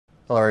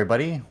Hello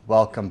everybody,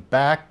 welcome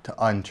back to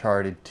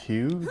Uncharted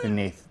 2,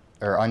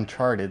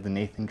 Uncharted, the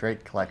Nathan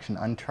Drake collection,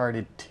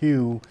 Uncharted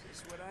 2,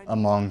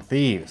 Among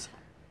Thieves.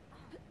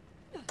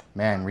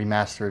 Man,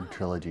 remastered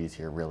trilogies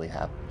here really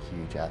have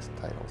huge ass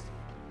titles.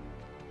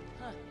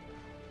 Huh.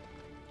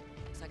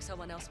 Looks like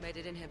someone else made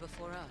it in here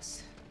before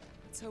us.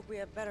 Let's hope we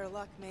have better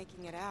luck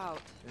making it out.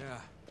 Yeah.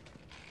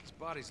 These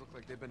bodies look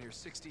like they've been here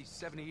 60,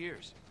 70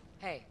 years.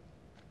 Hey.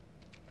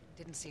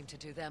 Didn't seem to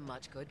do them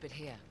much good, but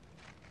here.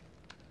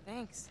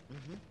 Thanks.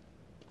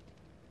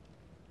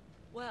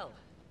 Well,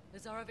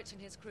 Lazarevic and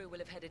his crew will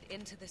have headed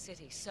into the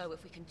city, so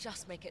if we can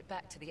just make it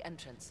back to the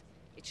entrance,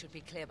 it should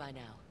be clear by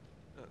now.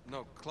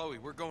 No, Chloe,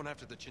 we're going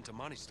after the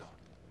Chintamani stone.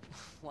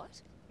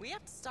 What? We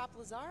have to stop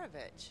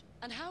Lazarevic.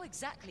 And how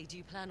exactly do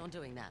you plan on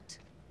doing that?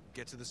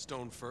 Get to the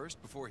stone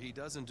first before he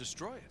does and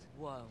destroy it.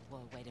 Whoa,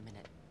 wait a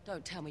minute.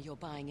 Don't tell me you're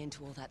buying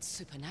into all that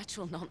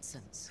supernatural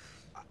nonsense.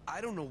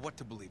 I don't know what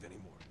to believe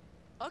anymore.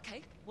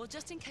 Okay, well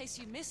just in case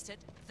you missed it,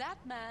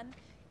 that man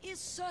is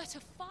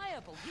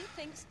certifiable. He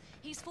thinks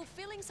he's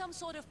fulfilling some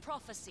sort of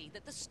prophecy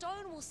that the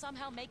stone will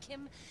somehow make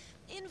him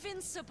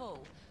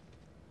invincible.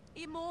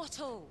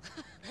 Immortal.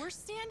 We're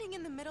standing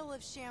in the middle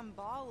of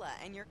Shambala,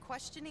 and you're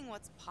questioning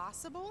what's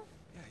possible?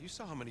 Yeah, you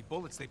saw how many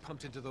bullets they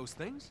pumped into those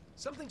things?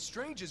 Something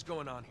strange is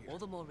going on here. All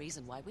the more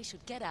reason why we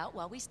should get out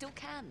while we still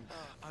can.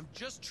 I'm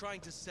just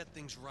trying to set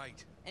things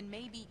right. And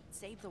maybe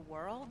save the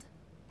world?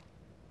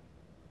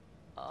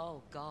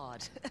 Oh,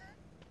 God.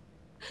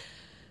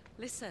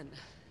 Listen,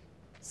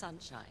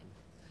 Sunshine.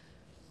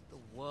 The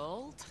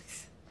world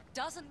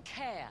doesn't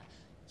care.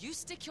 You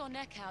stick your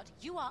neck out,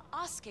 you are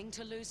asking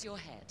to lose your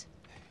head.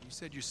 You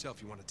said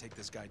yourself you want to take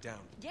this guy down.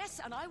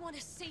 Yes, and I want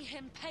to see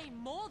him pay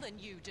more than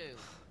you do.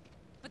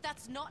 But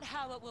that's not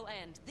how it will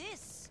end.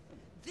 This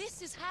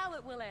is how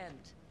it will end.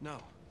 No.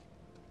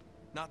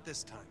 Not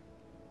this time.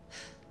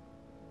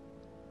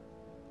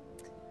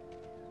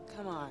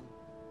 Come on.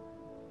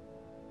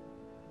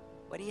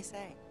 What do you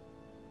say?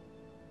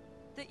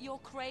 That you're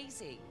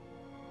crazy.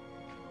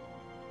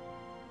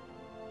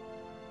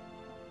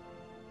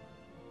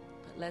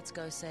 But let's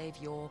go save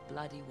your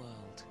bloody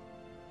world.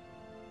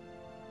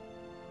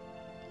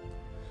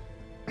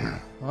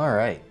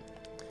 Alright.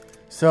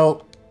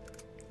 So,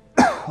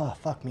 oh,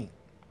 fuck me.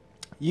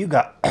 You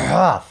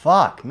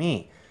fuck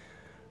me.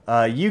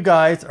 You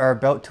guys are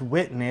about to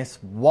witness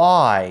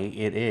why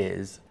it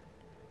is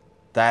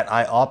that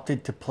I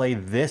opted to play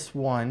this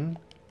one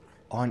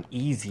on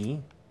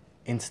easy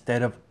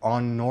instead of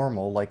on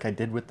normal like I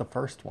did with the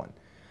first one.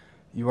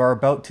 You are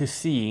about to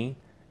see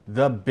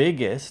the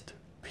biggest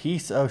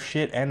piece of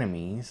shit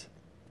enemies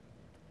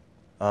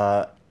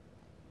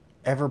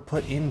ever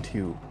put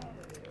into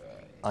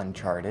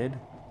Uncharted.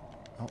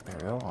 Oh, there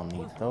we go. I'll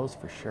need those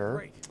for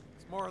sure.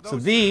 So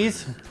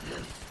these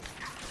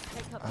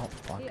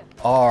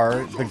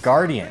are the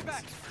Guardians.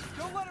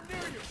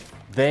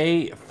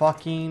 They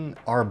fucking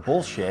are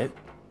bullshit.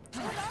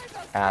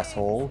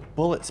 Asshole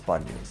bullet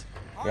sponges.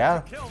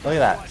 Yeah? Look at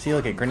that. See,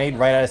 look at grenade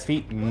right at his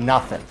feet.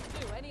 Nothing.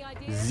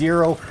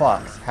 Zero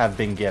fucks have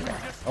been given.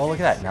 Oh, look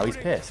at that. Now he's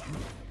pissed.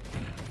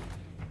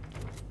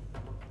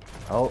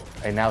 Oh,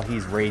 and now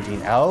he's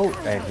raging out,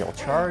 and he'll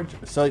charge.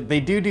 So they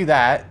do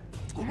that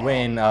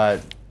when,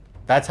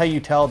 that's how you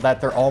tell that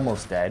they're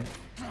almost dead.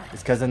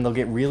 It's because then they'll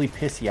get really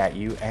pissy at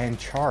you and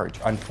charge.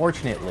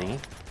 Unfortunately,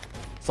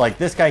 it's like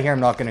this guy here, I'm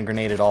not going to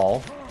grenade at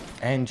all.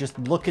 And just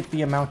look at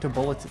the amount of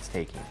bullets it's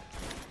taking.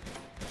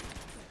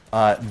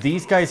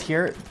 These guys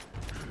here,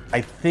 I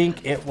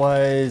think it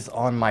was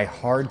on my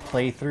hard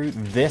playthrough.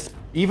 This,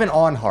 even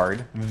on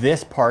hard,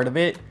 this part of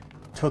it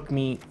took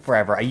me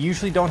forever. I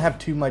usually don't have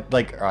too much,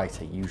 like, or I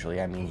say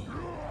usually, I mean,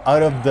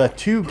 out of the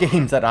 2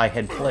 games that I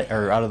had played,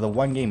 or out of the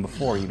 1 game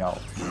before, you know,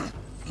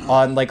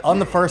 on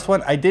the first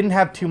one, I didn't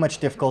have too much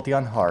difficulty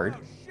on hard.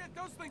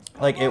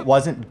 Like, it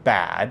wasn't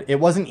bad. It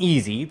wasn't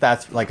easy.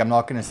 That's, like, I'm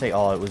not going to say,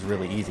 oh, it was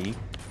really easy.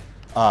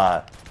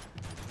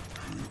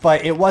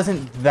 But it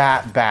wasn't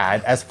that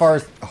bad. As far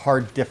as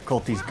hard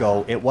difficulties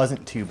go, it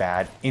wasn't too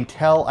bad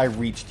until I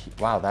reached,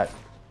 wow, that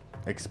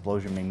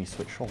explosion made me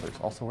switch shoulders.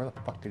 Also, where the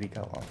fuck did he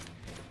go?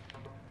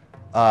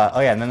 Oh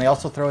yeah, and then they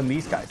also throw in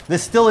these guys.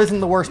 This still isn't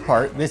the worst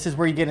part. This is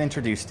where you get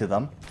introduced to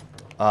them.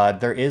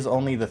 There is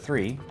only the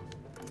 3.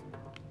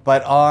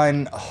 But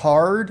on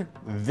hard,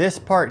 this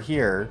part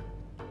here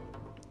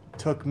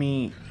took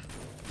me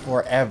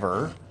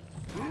forever.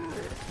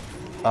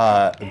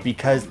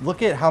 Because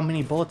look at how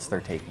many bullets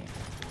they're taking.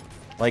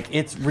 Like,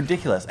 it's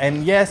ridiculous.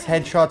 And yes,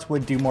 headshots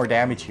would do more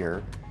damage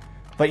here.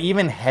 But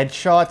even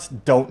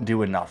headshots don't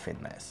do enough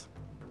in this.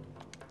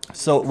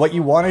 So what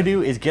you want to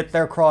do is get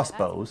their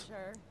crossbows.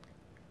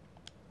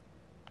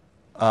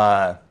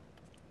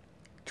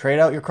 Trade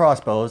out your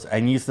crossbows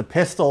and use the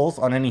pistols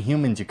on any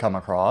humans you come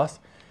across.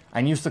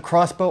 And use the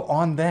crossbow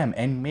on them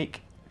and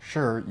make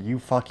sure you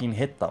fucking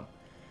hit them.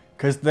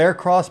 Because their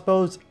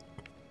crossbows,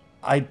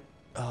 I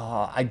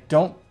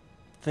don't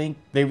think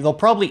they'll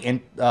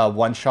probably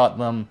one-shot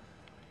them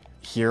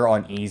here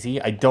on easy.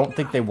 I don't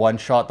think they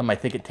one-shot them. I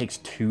think it takes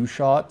 2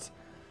 shots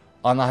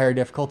on the higher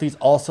difficulties.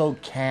 Also,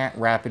 can't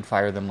rapid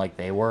fire them like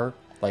they were,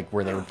 like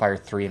where they would fire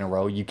 3 in a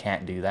row. You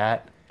can't do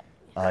that.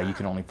 You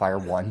can only fire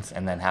once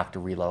and then have to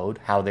reload.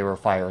 How they were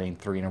firing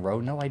 3 in a row,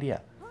 no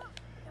idea.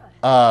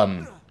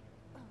 But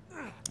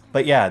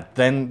yeah,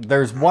 then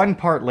there's one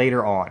part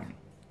later on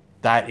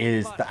that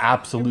is the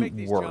absolute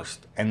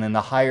worst. And then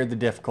the higher the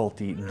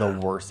difficulty, the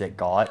worse it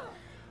got.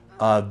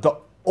 The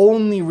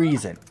only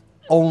reason,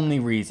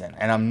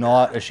 and I'm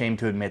not ashamed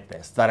to admit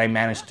this, that I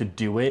managed to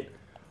do it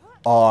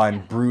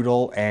on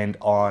Brutal and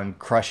on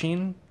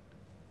Crushing,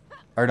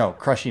 or no,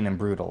 Crushing and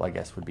Brutal, I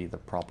guess would be the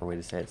proper way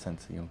to say it,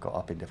 since you go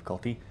up in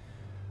difficulty.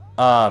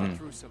 Oh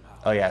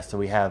yeah, so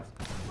we have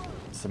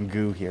some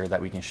goo here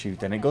that we can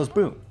shoot, and it goes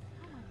boom.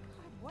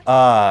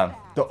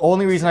 The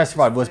only reason I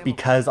survived was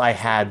because I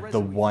had the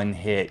one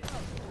hit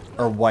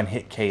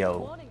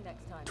KO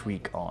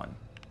tweak on.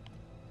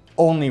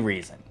 Only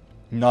reason.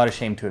 Not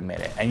ashamed to admit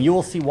it. And you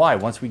will see why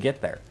once we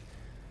get there.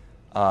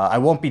 I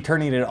won't be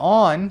turning it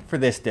on for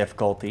this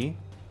difficulty,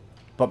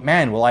 but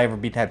man, will I ever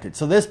be tempted.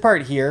 So this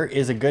part here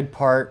is a good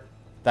part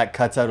that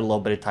cuts out a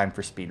little bit of time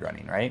for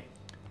speedrunning, right?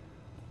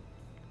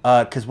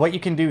 Because what you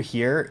can do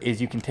here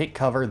is you can take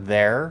cover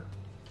there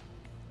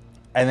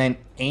and then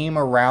aim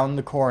around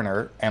the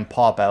corner and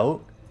pop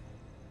out.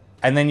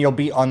 And then you'll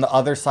be on the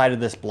other side of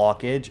this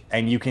blockage,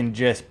 and you can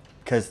just,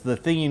 because the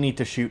thing you need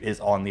to shoot is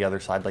on the other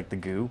side, like the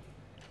goo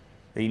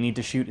that you need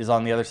to shoot is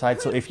on the other side.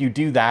 So if you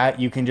do that,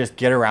 you can just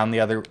get around the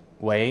other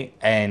way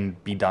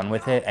and be done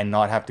with it and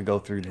not have to go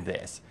through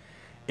this.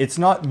 It's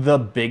not the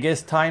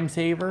biggest time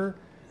saver,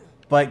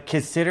 but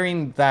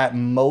considering that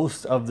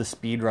most of the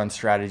speedrun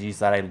strategies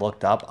that I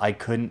looked up, I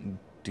couldn't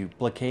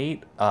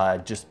duplicate,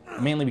 just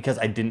mainly because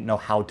I didn't know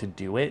how to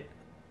do it.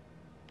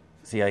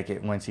 See, like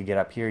once you get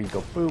up here, you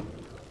go boop,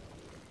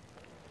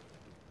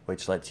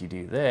 which lets you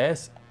do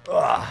this.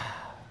 Ugh.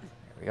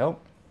 There we go.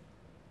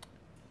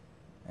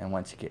 And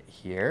once you get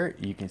here,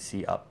 you can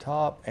see up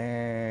top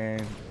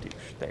and douche.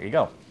 There you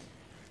go.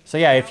 So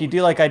yeah, if you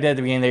do like I did at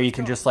the beginning there, you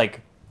can just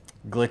like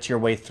glitch your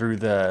way through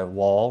the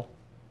wall.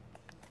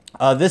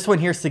 This one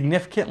here is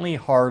significantly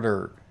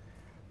harder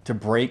to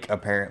break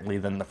apparently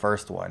than the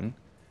first one.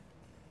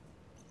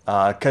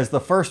 Because the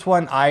first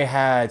one, I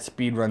had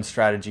speedrun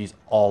strategies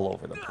all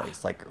over the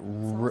place.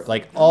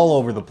 Like all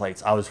over the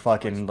place. I was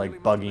fucking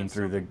like bugging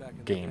through the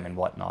game and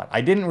whatnot.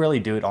 I didn't really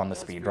do it on the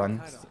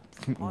speedruns,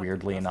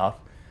 weirdly enough.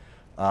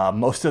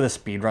 Most of the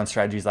speedrun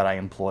strategies that I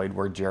employed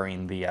were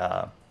during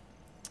the,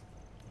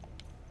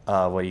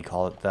 what do you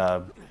call it?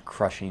 The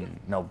Crushing,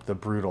 no, the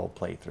Brutal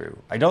playthrough.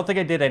 I don't think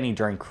I did any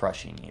during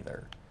Crushing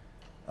either.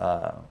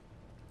 And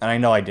I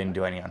know I didn't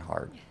do any on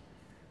hard.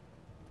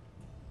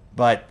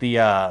 But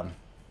the,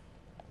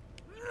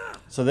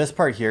 so this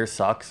part here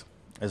sucks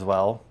as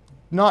well.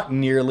 Not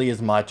nearly as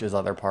much as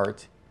other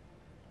parts.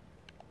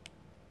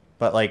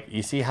 But like,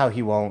 you see how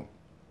he won't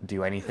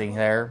do anything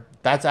there?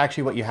 That's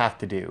actually what you have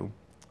to do.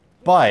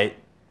 But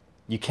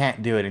you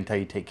can't do it until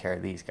you take care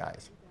of these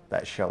guys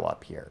that show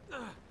up here.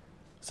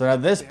 So now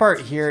this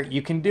part here,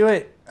 you can do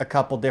it a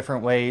couple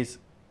different ways.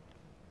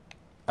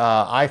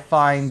 I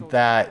find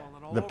that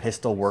the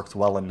pistol works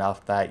well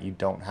enough that you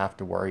don't have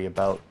to worry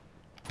about...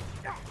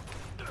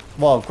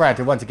 Well,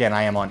 granted, once again,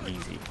 I am on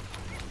easy.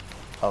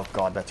 Oh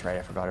god, that's right,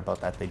 I forgot about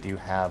that. They do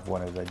have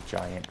one of the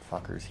giant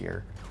fuckers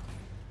here.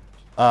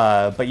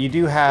 But you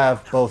do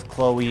have both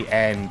Chloe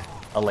and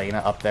Elena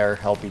up there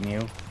helping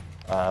you.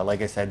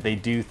 Like I said, they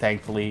do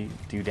thankfully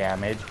do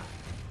damage.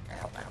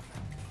 Ow, ow.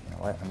 You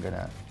know what, I'm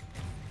gonna...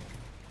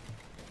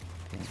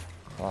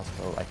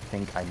 Crossbow, I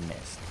think I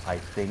missed. I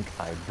think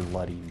I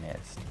bloody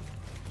missed.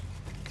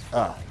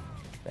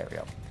 There we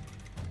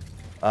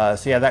go.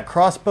 So yeah, that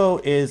crossbow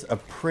is a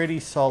pretty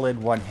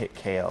solid one-hit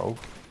KO.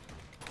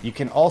 You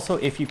can also,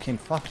 if you can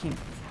fucking,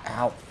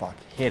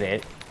 hit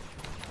it.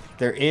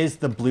 There is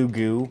the blue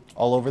goo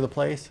all over the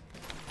place.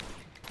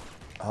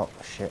 Oh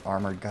shit,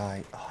 armored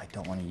guy. Oh, I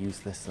don't want to use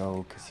this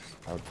though, because there's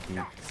about to be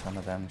some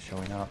of them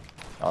showing up.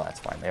 Oh, that's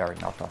fine. They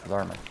already knocked off his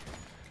armor.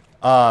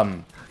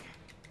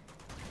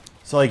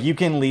 So like you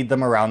can lead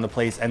them around the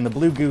place, and the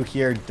blue goo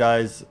here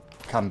does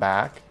come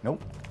back.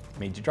 Nope,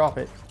 made you drop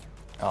it.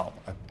 Oh,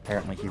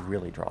 apparently he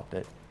really dropped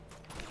it.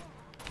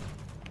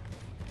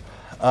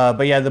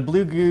 But yeah, the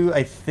blue goo,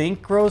 I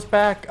think, grows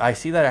back. I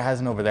see that it has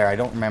an over there. I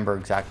don't remember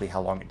exactly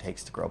how long it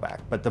takes to grow back.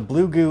 But the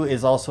blue goo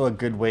is also a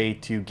good way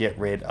to get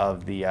rid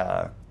of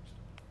the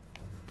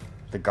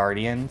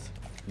guardians.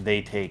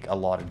 They take a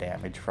lot of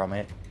damage from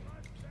it.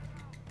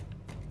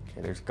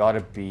 Okay, there's got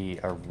to be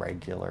a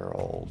regular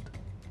old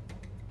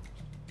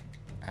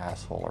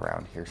asshole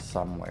around here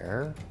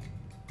somewhere.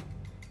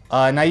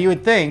 Now you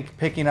would think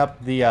picking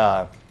up the...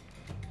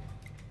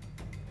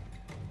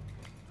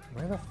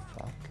 where the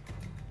fuck?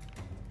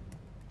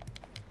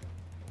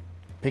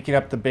 Picking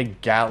up the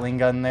big Gatling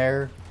gun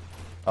there.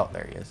 Oh,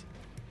 there he is.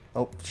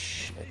 Oh,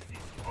 shit.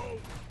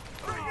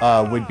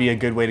 Would be a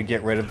good way to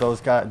get rid of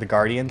those guys, the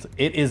Guardians.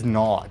 It is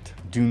not.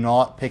 Do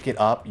not pick it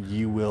up.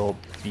 You will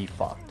be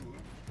fucked.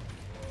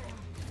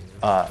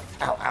 Ow,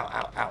 ow,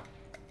 ow, ow.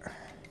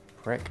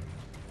 Prick.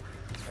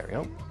 There we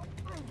go.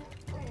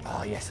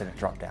 Oh, yes, and it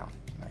dropped down.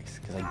 Nice,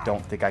 because I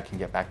don't think I can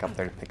get back up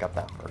there to pick up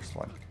that first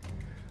one.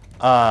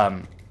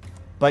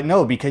 But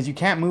no, because you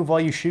can't move while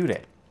you shoot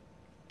it.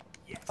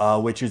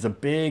 Which is a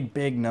big,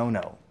 big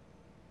no-no.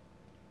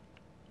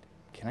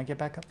 Can I get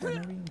back up there,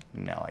 maybe?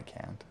 No, I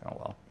can't.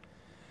 Oh,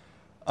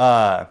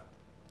 well.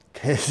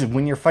 Because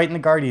when you're fighting the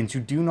Guardians,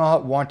 you do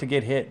not want to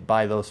get hit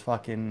by those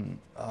fucking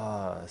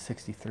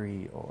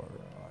 63 or...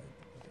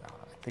 I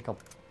think I'll...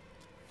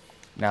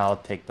 Now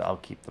I'll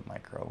keep the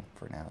micro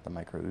for now, the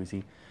micro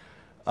Uzi.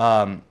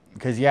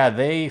 Because, yeah,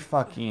 they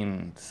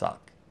fucking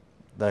suck.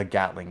 The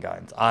Gatling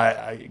guns.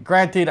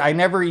 Granted, I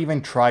never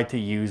even tried to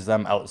use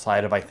them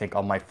outside of, I think,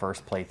 on my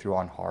first playthrough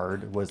on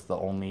hard was the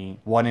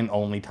one and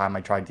only time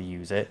I tried to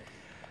use it.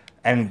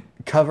 And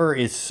cover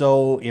is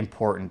so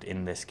important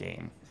in this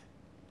game.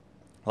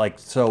 Like,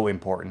 so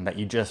important that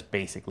you just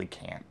basically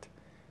can't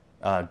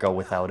go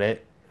without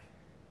it.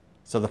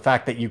 So the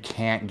fact that you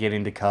can't get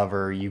into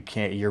cover, you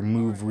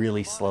move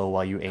really slow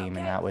while you aim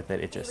and that with it,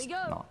 it's just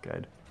not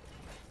good.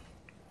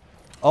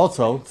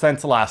 Also,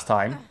 since the last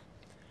time,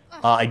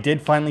 I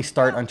did finally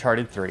start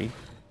Uncharted 3.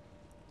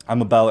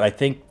 I'm about, I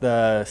think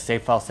the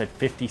save file said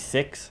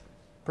 56%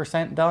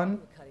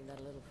 done.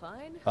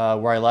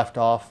 Where I left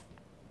off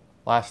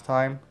last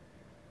time.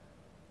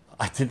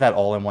 I did that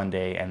all in one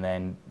day and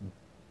then...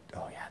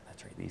 Oh yeah,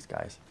 that's right, these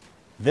guys.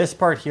 This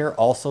part here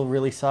also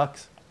really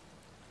sucks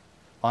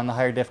on the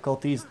higher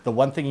difficulties. The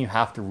one thing you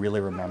have to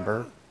really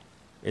remember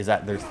is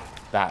that there's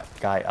that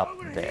guy up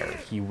there.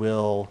 He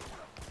will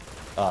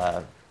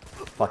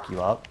fuck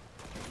you up.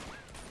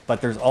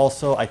 But there's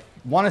also, I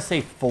want to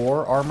say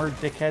 4 armored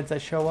dickheads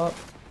that show up.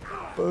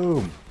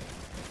 Boom.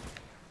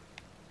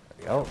 There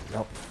we go.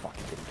 Nope,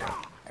 fucking didn't go.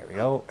 There we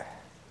go.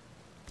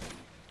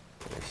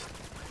 There's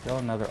still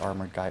another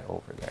armored guy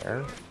over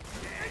there.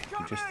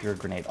 Who just threw a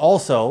grenade.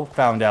 Also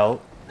found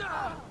out,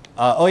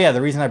 oh yeah,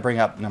 the reason I bring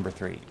up number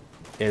 3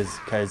 is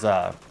because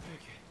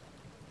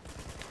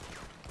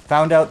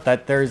found out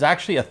that there's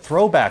actually a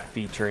throwback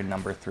feature in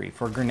number 3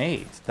 for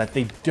grenades that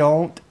they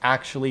don't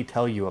actually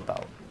tell you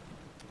about.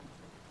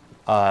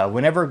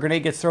 Whenever a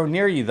grenade gets thrown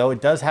near you, though,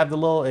 it does have the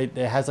little, it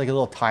has like a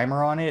little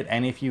timer on it,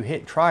 and if you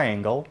hit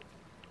triangle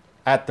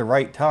at the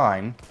right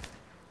time,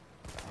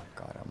 oh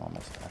god, I'm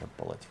almost out of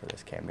bullets for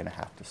this. Okay, I'm gonna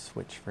have to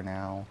switch for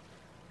now.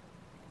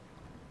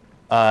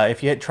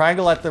 If you hit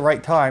triangle at the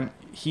right time,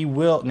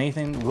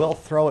 Nathan will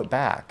throw it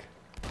back.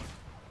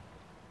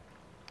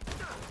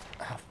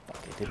 Oh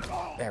fuck, it didn't.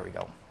 There we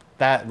go.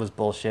 That was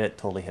bullshit.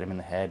 Totally hit him in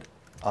the head.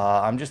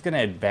 I'm just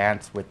gonna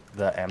advance with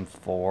the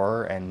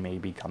M4 and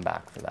maybe come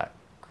back for that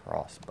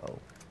crossbow.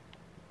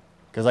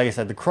 Because like I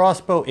said, the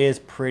crossbow is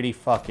pretty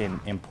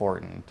fucking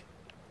important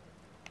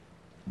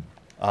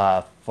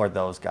for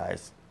those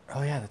guys.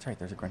 Oh yeah, that's right,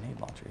 there's a grenade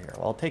launcher here.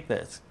 Well, I'll take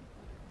this.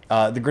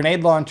 The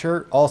grenade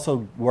launcher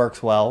also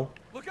works well.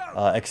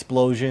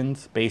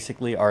 Explosions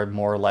basically are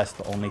more or less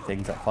the only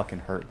things that fucking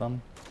hurt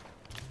them.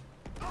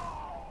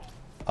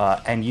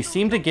 And you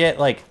seem to get,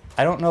 like,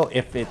 I don't know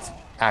if it's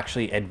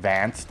actually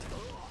advanced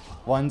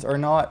ones or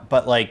not,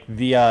 but like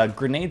the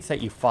grenades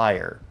that you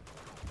fire,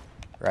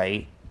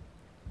 right?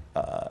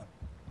 Oh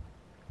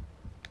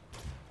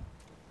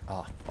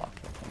fuck,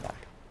 I came back.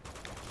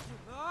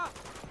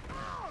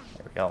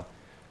 There we go.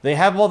 They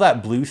have all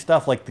that blue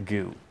stuff like the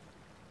goo.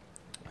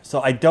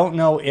 So I don't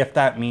know if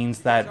that means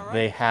that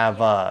they have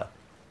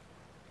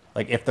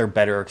like if they're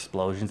better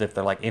explosions, if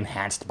they're like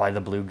enhanced by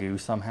the blue goo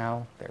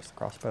somehow. There's the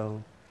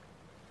crossbow.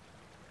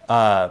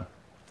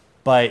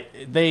 But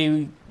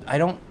I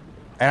don't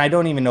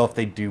even know if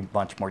they do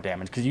much more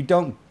damage, because you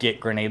don't get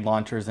grenade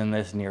launchers in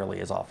this nearly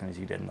as often as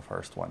you did in the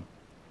first one.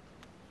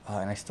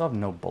 And I still have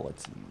no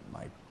bullets in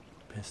my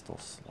pistol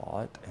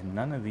slot, and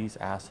none of these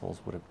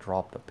assholes would have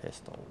dropped a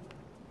pistol.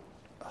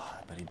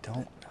 But I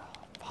don't. Oh,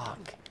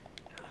 fuck.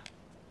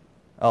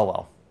 Oh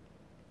well.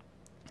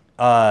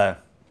 Oh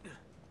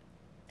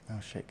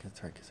shit,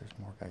 that's right, because there's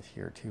more guys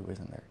here too,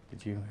 isn't there?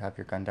 Did you have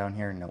your gun down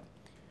here? No.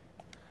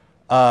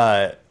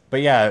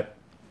 But yeah,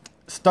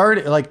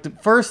 like the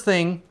first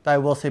thing that I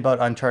will say about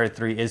Uncharted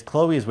 3 is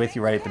Chloe is with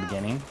you right at the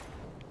beginning.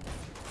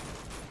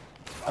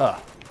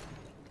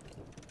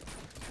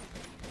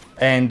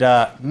 And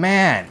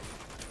man,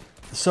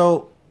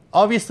 so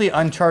obviously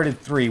Uncharted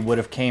 3 would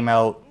have came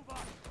out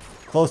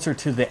closer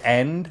to the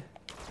end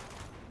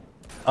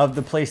of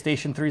the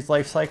PlayStation 3's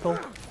life cycle.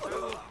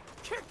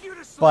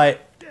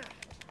 But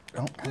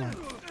oh, come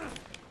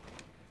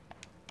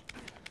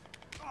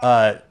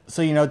on.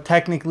 So, you know,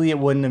 technically it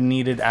wouldn't have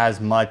needed as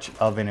much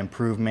of an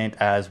improvement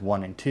as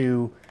 1 and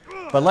 2.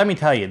 But let me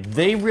tell you,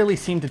 they really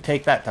seem to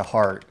take that to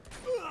heart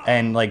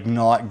and, like,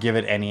 not give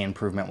it any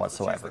improvement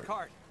whatsoever.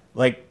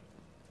 Like,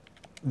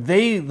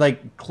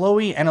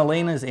 Chloe and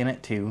Elena's in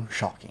it too.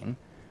 Shocking.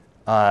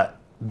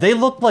 They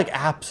look like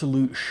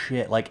absolute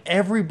shit. Like,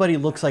 everybody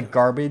looks like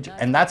garbage,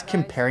 and that's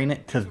comparing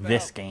it to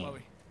this game.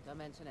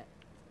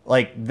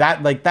 Like,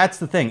 that's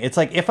the thing. It's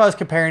like, if I was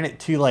comparing it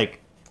to, like,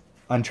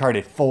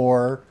 Uncharted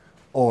 4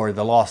 or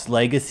The Lost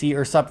Legacy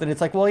or something,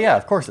 it's like, well, yeah,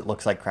 of course it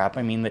looks like crap.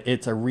 I mean,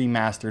 it's a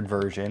remastered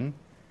version.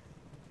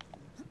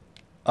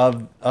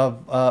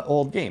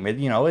 old game.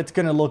 You know, it's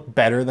gonna look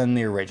better than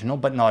the original,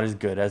 but not as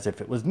good as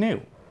if it was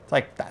new. It's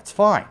like, that's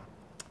fine.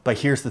 But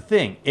here's the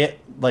thing,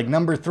 like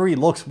number 3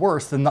 looks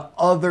worse than the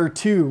other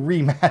 2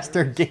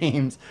 remastered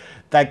games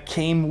that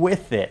came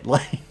with it.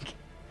 Like,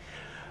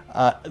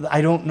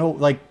 I don't know,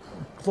 like,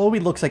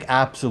 Chloe looks like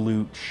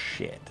absolute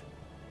shit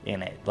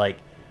in it. Like,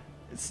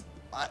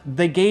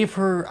 they gave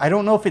her, I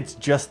don't know if it's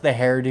just the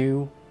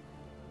hairdo,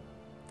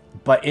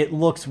 but it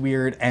looks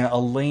weird, and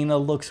Elena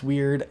looks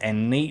weird,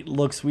 and Nate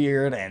looks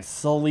weird, and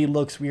Sully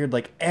looks weird.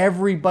 Like,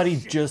 everybody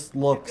just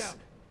looks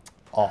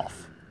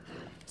off.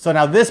 So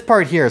now this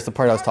part here is the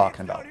part I was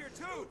talking about.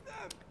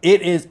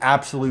 It is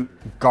absolute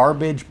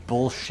garbage,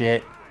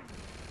 bullshit,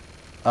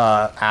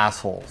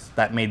 assholes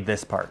that made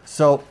this part.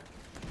 So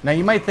now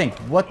you might think,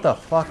 what the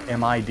fuck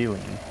am I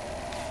doing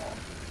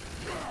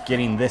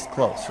getting this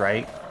close,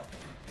 right?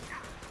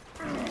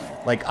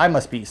 Like, I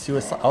must be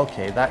suicidal.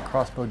 Okay, that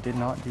crossbow did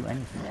not do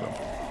anything to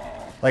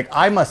him. Like,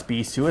 I must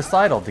be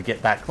suicidal to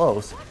get that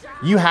close.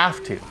 You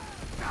have to.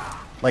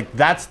 Like,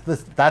 that's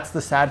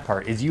the sad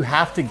part, is you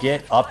have to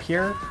get up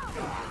here.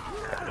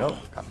 There we go.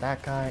 Got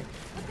that guy.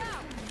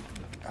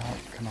 Oh,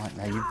 come on.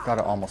 Now you've got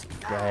to almost be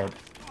dead.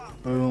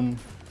 Boom.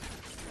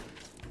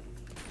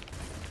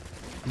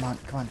 Come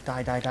on.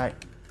 Die.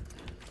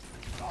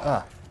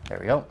 There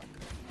we go.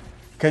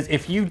 Because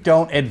if you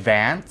don't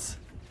advance,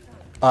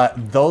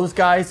 those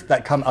guys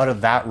that come out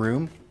of that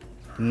room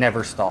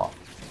never stop.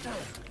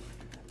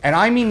 And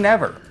I mean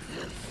never.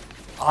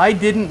 I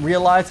didn't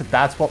realize that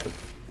that's what...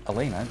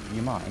 Elena, do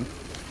you mind?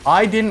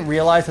 I didn't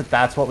realize that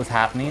that's what was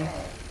happening.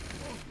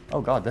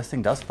 Oh god, this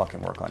thing does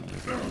fucking work on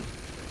easy.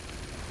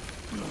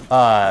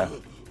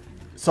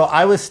 So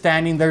I was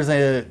standing...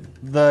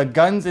 The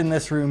guns in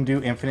this room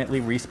do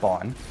infinitely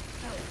respawn.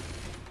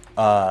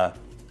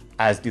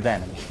 As do the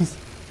enemies.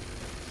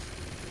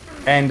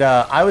 And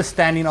I was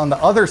standing on the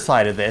other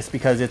side of this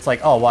because it's like,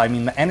 oh, well, I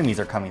mean, the enemies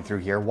are coming through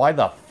here. Why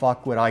the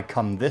fuck would I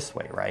come this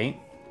way, right?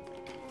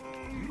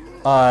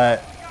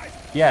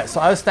 Yeah, so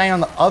I was standing on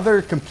the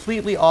other,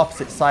 completely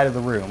opposite side of the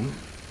room.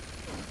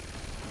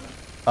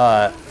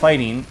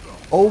 Fighting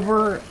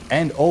over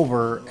and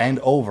over and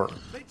over.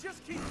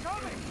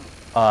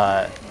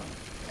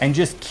 And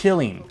just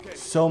killing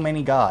so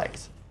many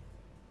guys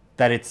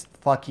that it's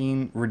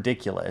fucking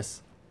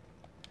ridiculous.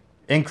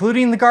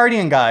 Including the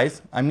Guardian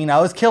guys. I mean,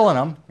 I was killing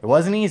them. It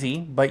wasn't easy,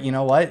 but you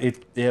know what?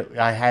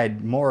 I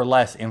had more or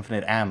less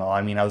infinite ammo.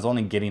 I mean, I was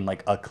only getting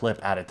like a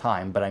clip at a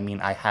time, but I mean,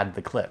 I had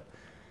the clip.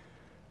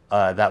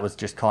 That was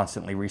just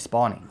constantly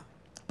respawning.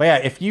 But yeah,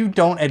 if you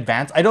don't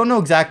advance, I don't know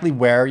exactly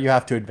where you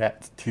have to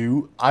advance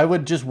to. I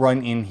would just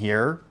run in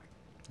here.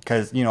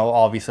 Because, you know,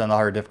 obviously on the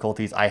hard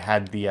difficulties, I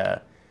had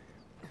the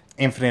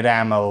infinite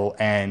ammo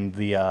and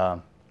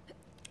the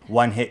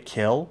one-hit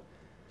kill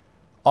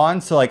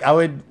on. So, like, I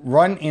would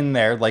run in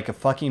there like a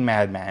fucking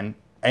madman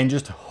and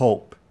just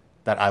hope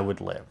that I would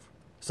live.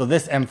 So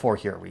this M4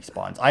 here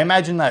respawns. I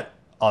imagine that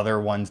other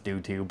ones do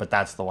too, but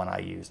that's the one I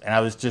used. And I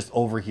was just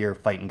over here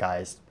fighting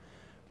guys,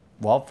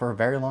 well, for a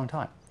very long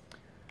time.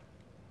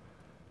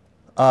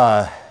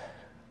 But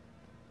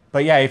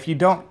yeah, if you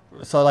don't...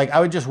 So, like, I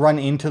would just run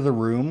into the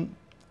room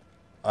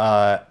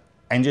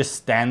and just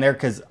stand there,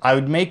 because I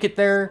would make it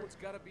there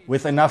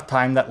with enough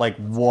time that, like,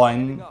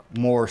 one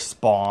more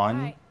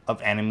spawn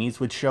of enemies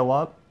would show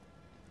up.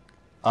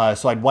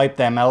 So I'd wipe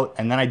them out,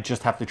 and then I'd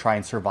just have to try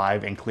and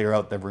survive and clear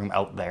out the room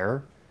out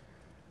there.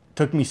 It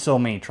took me so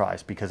many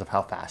tries because of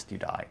how fast you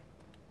die.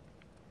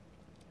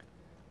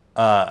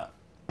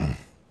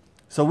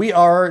 So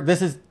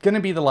this is going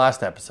to be the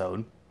last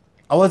episode.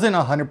 I wasn't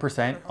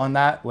 100% on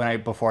that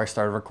before I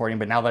started recording,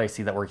 but now that I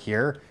see that we're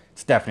here,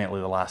 it's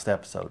definitely the last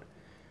episode.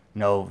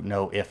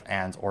 No ifs,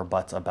 ands, or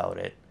buts about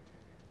it.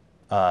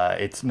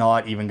 It's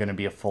not even going to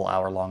be a full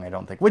hour long, I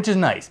don't think, which is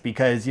nice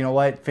because, you know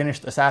what,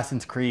 finished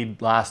Assassin's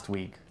Creed last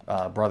week,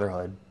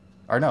 Brotherhood,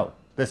 or no,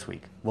 this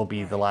week will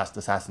be the last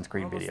Assassin's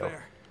Creed video.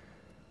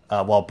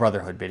 Well,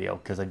 Brotherhood video,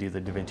 because I do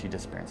the Da Vinci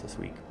Disappearance this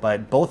week.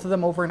 But both of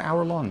them over an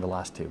hour long, the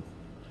last two.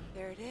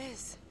 There it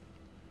is.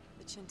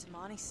 The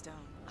Chintamani stone.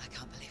 I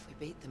can't believe we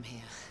beat them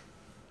here.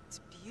 It's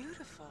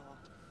beautiful.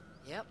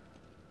 Yep.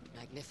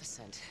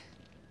 Magnificent.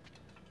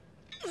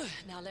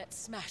 Now let's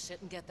smash it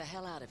and get the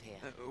hell out of here.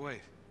 Wait.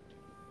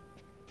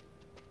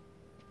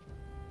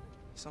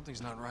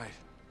 Something's not right.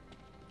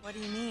 What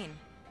do you mean?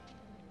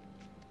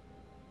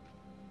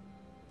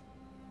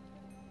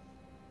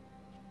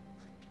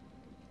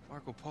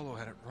 Marco Polo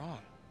had it wrong.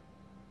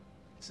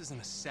 This isn't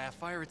a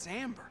sapphire, it's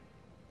amber.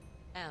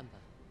 Amber.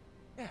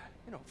 Yeah,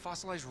 you know,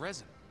 fossilized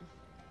resin.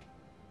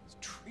 It's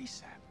tree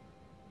sap.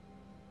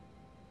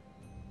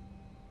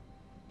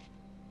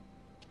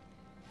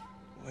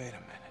 Wait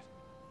a minute.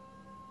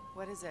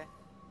 What is it?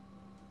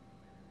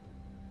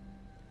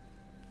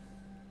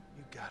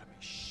 You gotta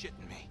be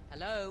shitting me.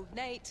 Hello,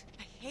 Nate.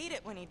 I hate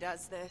it when he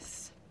does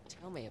this.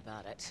 Tell me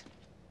about it.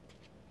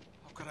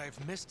 How could I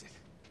have missed it?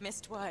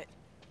 Missed what?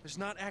 There's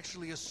not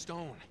actually a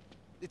stone.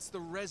 It's the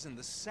resin,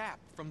 the sap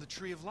from the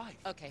Tree of Life.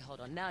 Okay,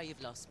 hold on. Now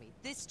you've lost me.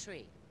 This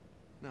tree.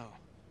 No.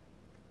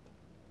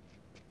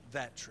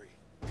 That tree.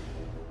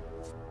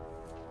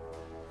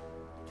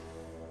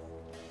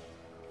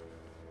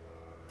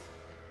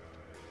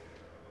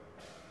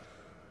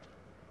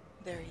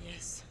 There he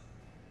is.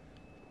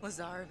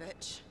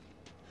 Lazarevic.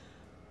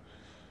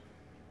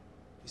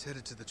 He's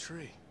headed to the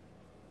tree.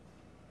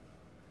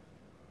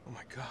 Oh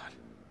my god.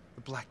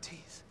 The black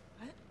teeth.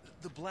 What?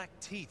 The black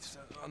teeth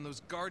on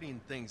those guardian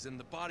things and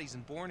the bodies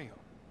in Borneo.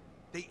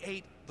 They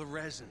ate the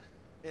resin,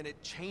 and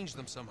it changed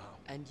them somehow.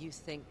 And you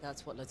think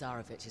that's what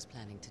Lazarevic is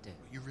planning to do?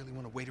 You really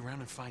want to wait around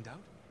and find out?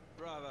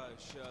 Bravo,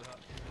 Sherlock.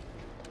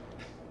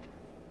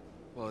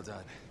 Well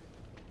done.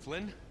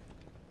 Flynn?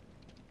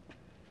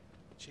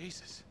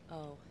 Jesus.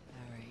 Oh,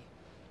 Harry.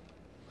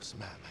 What's the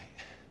matter,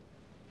 mate?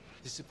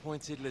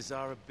 Disappointed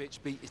Lazara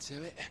bitch beat you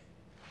to it?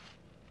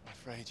 I'm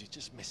afraid you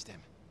just missed him.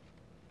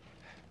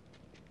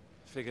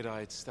 Figured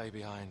I'd stay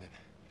behind and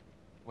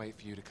wait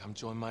for you to come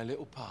join my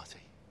little party.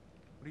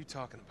 What are you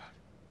talking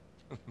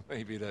about?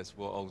 Maybe that's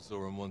what old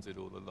Zoran wanted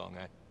all along,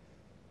 eh?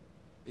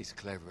 He's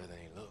cleverer than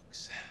he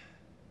looks.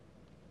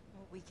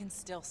 Well, we can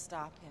still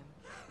stop him.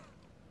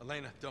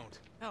 Elena, don't.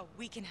 Oh,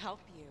 we can help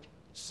you.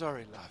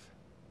 Sorry, love.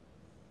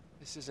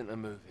 This isn't a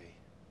movie.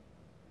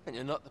 And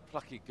you're not the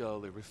plucky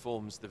girl who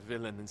reforms the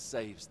villain and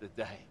saves the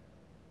day.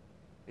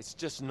 It's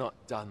just not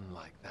done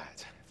like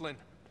that. Flynn,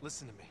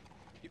 listen to me.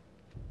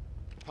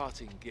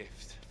 Parting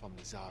gift from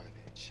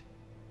Lazarevic.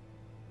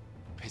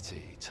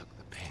 Pity he took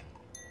the pin.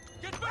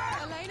 Get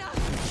back! Elena!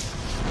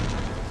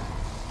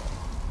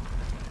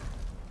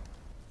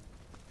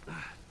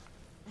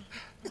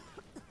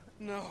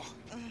 No.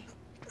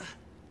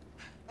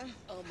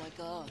 Oh my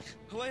god.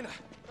 Elena!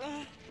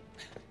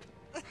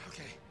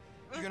 Okay,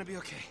 you're gonna be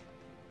okay.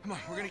 Come on,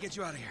 we're gonna get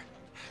you out of here.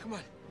 Come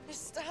on.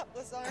 Just stop,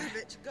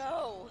 Lazarevic.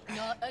 Go.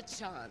 Not a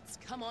chance.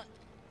 Come on.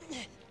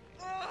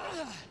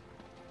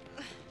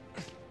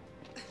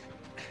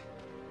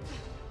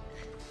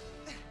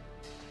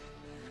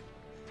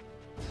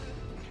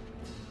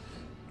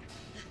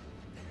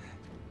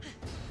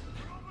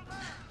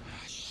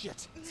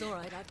 Shit. It's all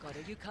right, I've got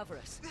it. You cover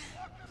us.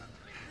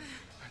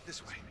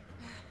 This way.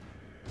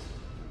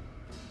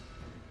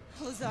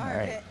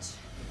 Lazarevic.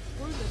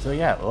 So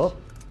yeah, oh,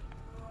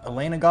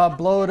 Elena got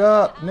blowed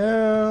up.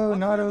 No,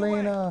 not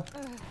Elena.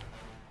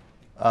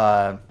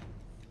 I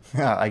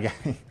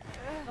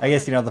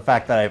guess you know the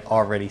fact that I've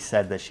already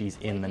said that she's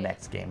in the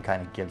next game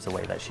kind of gives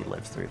away that she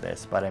lives through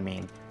this. But I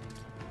mean,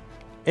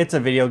 it's a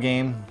video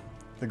game.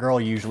 The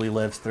girl usually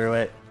lives through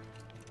it.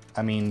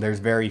 I mean, there's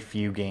very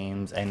few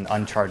games, and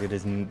Uncharted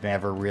has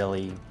never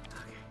really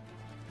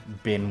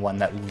been one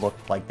that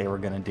looked like they were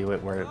going to do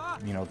it where,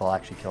 you know, they'll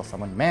actually kill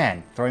someone.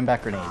 Man, throwing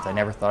back grenades. I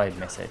never thought I'd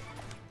miss it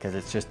because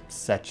it's just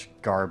such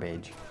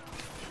garbage.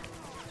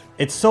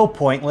 It's so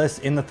pointless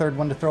in the third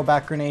one to throw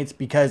back grenades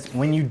because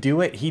when you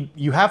do it,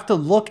 you have to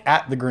look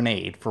at the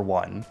grenade for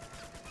one.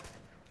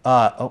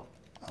 Oh,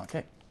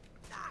 okay.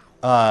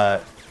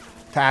 To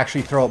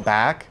actually throw it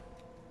back.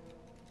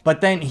 But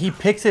then he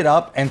picks it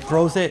up and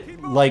throws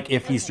it like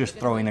if he's just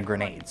throwing a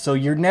grenade. So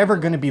you're never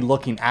going to be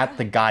looking at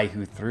the guy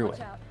who threw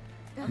it.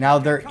 Now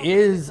there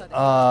is,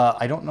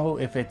 I don't know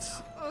if it's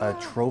a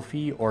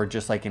trophy or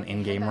just like an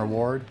in-game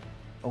reward.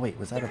 Oh wait,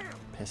 was that a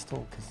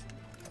pistol?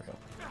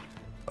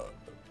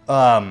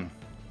 No,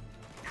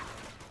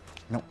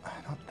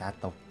 not that,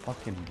 the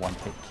fucking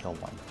one-hit kill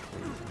one,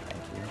 please,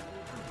 thank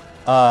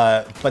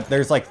you. But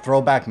there's like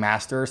Throwback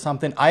Master or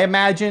something. I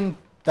imagine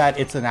that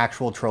it's an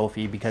actual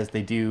trophy because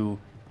they do,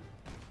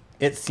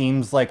 it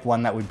seems like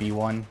one that would be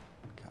one.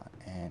 God,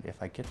 and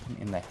if I get them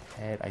in the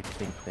head, I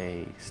think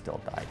they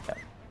still die. Yep.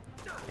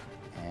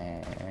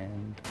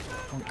 And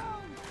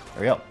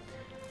there we go.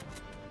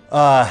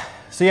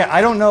 So yeah,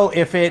 I don't know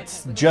if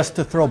it's just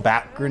to throw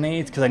back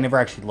grenades because I never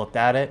actually looked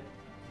at it,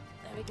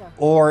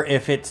 or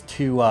if it's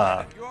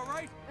to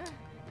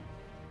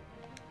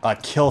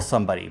kill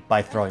somebody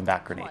by throwing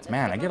back grenades.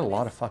 Man, I get a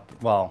lot of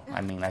well, I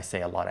mean, I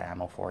say a lot of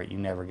ammo for it. You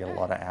never get a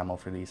lot of ammo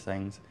for these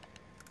things.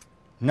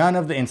 None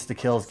of the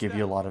insta-kills give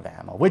you a lot of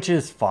ammo, which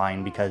is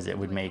fine because it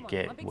would make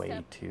it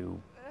way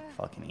too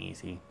fucking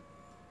easy.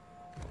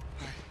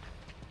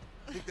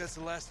 I think that's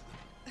the last of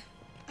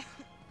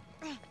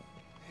them.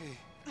 Hey.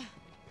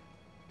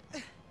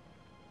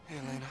 Hey,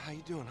 Elena, how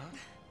you doing,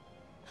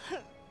 huh?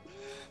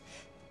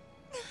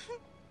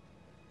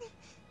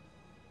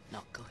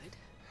 Not good.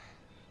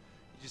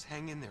 You just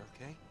hang in there,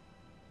 okay?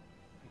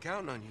 I'm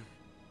counting on you.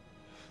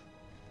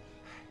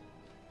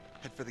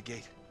 Head for the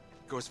gate.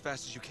 Go as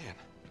fast as you can.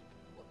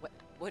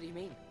 What do you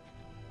mean?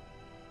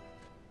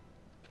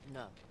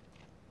 No.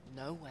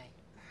 No way.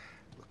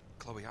 Look,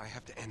 Chloe, I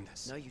have to end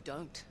this. No, you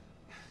don't.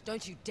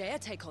 Don't you dare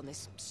take on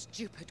this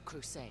stupid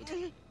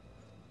crusade.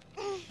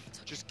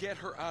 Just get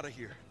her out of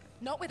here.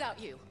 Not without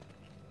you.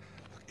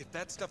 Look, if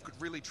that stuff could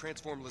really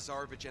transform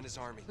Lazarevic and his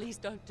army. Please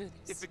don't do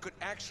this. If it could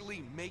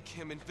actually make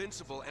him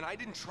invincible, and I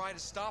didn't try to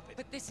stop it.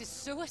 But this is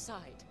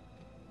suicide.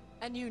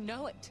 And you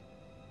know it.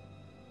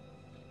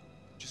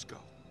 Just go.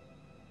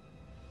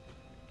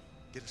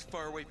 Get as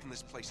far away from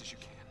this place as you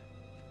can.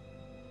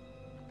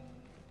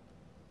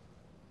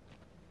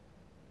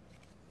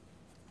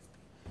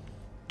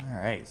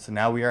 Alright, so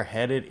now we are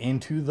headed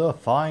into the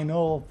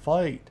final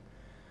fight.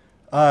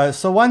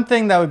 So one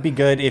thing that would be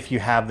good if you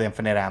have the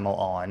infinite ammo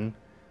on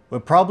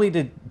would probably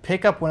to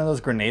pick up one of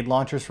those grenade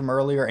launchers from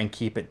earlier and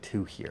keep it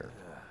to here.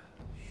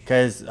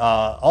 Because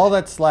all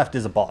that's left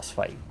is a boss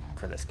fight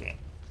for this game.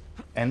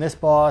 And this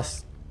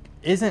boss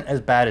isn't as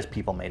bad as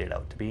people made it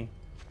out to be.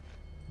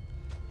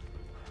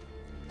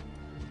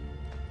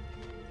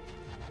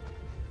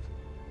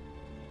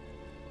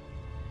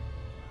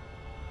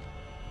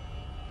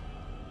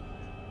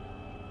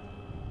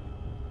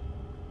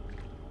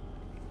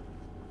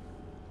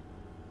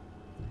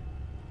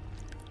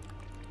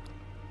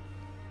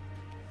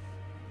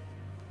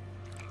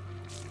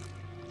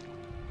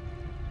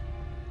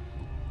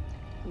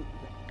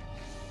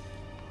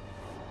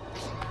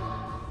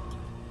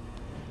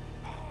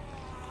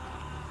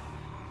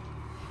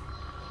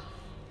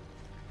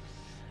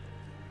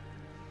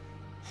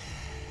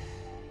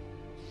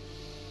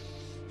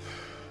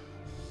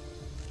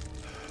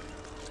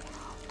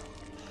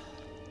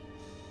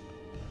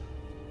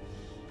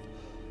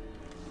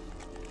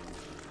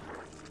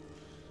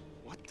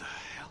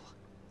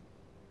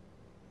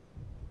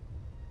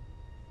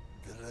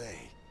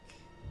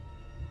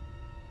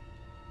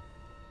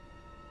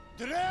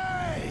 Drake!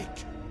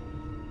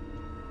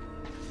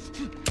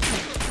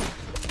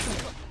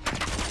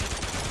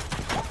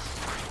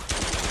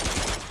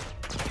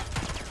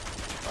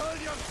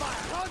 Hold your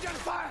fire! Hold your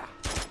fire!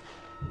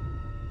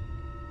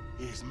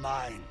 He's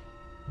mine.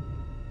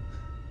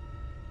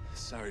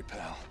 Sorry,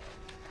 pal.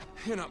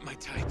 You're not my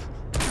type.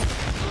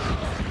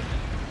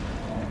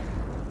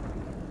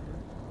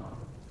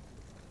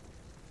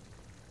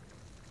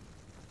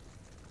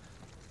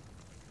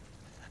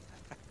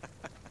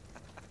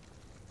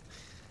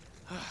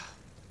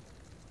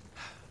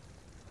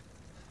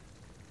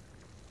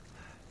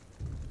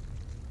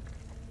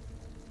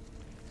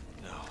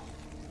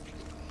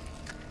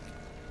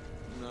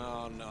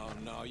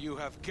 No, you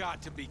have got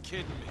to be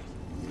kidding me.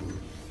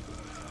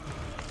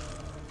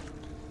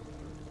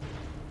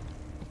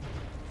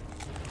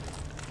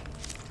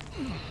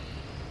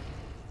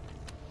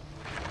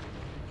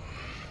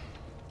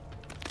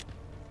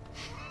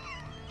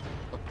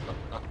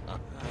 Oh,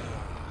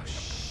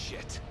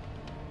 shit.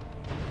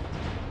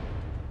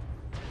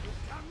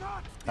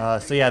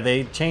 So yeah,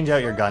 they change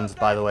out your guns,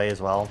 by the way, as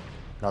well.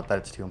 Not that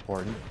it's too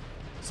important.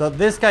 So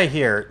this guy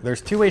here,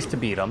 there's two ways to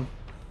beat him.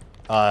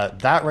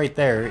 That right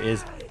there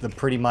is the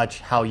pretty much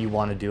how you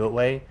want to do it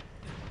way.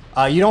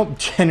 You don't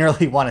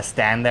generally want to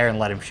stand there and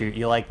let him shoot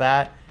you like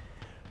that.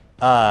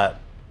 But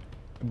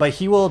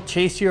he will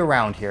chase you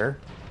around here.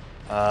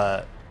 Is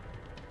that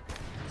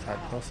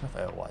close enough?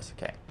 Oh, it was.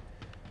 Okay.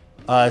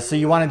 So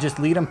you want to just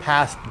lead him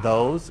past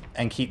those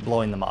and keep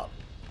blowing them up.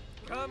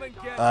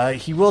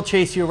 He will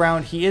chase you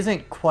around. He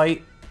isn't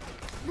quite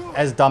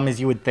as dumb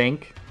as you would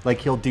think. Like,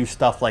 he'll do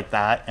stuff like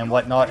that and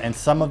whatnot. And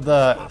some of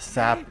the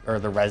sap or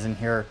the resin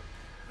here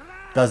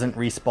doesn't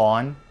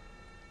respawn.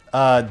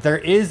 There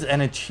is an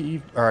a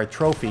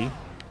trophy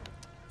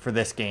for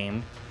this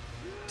game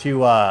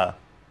to oh,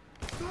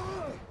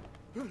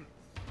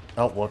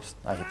 whoops,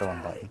 I hit the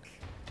wrong button.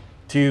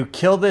 To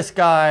kill this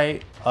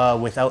guy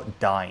without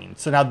dying.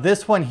 So now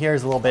this one here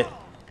is a little bit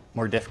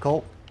more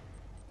difficult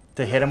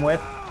to hit him with.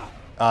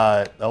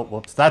 Oh,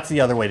 whoops, that's the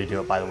other way to do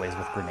it, by the way, is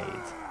with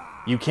grenades.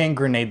 You can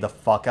grenade the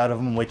fuck out of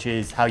them, which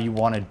is how you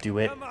want to do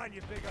it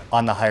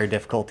on the higher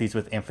difficulties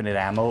with infinite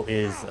ammo,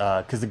 is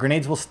because the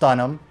grenades will stun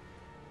them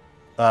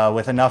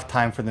with enough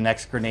time for the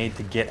next grenade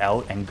to get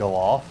out and go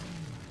off.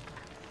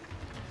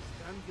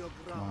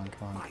 Come on,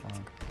 come on,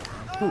 come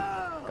on. Ooh,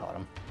 got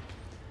him.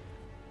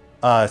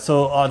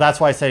 So that's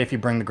why I said if you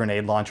bring the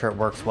grenade launcher, it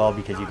works well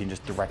because you can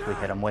just directly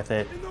hit him with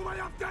it.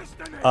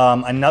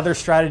 Another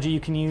strategy you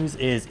can use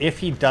is if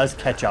he does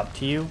catch up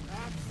to you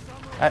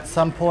at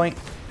some point,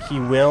 he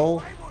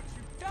will,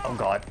 oh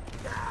god,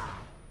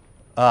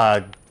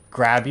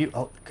 grab you.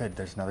 Oh, good,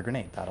 there's another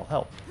grenade. That'll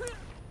help.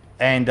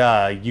 And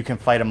you can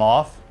fight him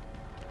off.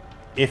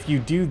 If you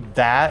do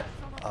that,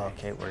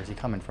 okay, where is he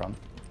coming from?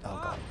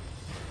 Oh god.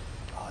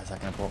 Oh, is that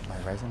going to blow up my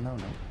resin? No,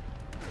 no.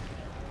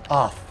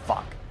 Oh,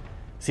 fuck.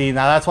 See,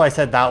 now that's why I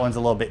said that one's a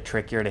little bit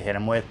trickier to hit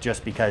him with,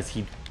 just because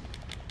he,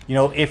 you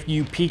know, if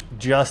you peek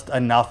just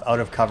enough out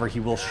of cover,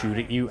 he will shoot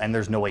at you, and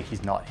there's no way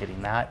he's not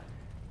hitting that.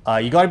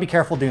 You got to be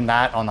careful doing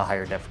that on the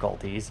higher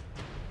difficulties,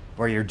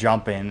 where you're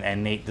jumping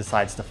and Nate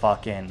decides to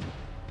fucking,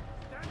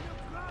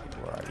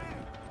 where are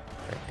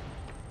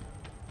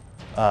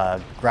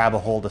you? Grab a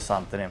hold of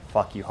something and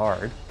fuck you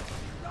hard.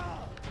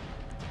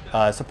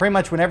 So pretty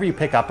much whenever you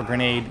pick up a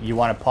grenade, you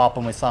want to pop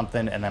them with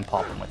something and then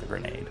pop them with a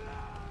grenade.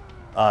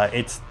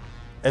 It's,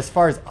 as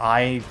far as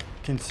I'm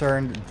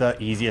concerned, the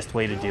easiest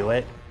way to do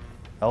it.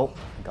 Oh,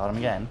 got him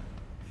again.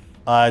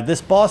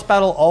 This boss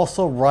battle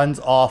also runs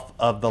off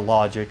of the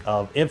logic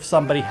of if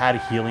somebody had a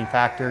healing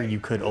factor, you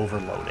could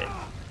overload it.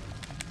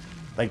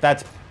 Like,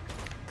 that's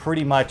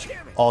pretty much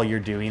all you're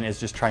doing, is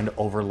just trying to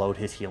overload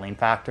his healing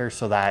factor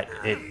so that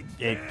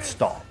it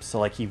stops. So,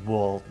 like, he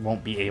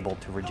won't be able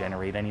to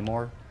regenerate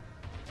anymore.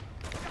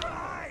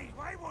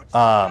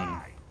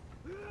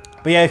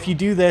 But yeah, if you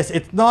do this,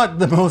 it's not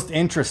the most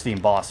interesting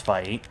boss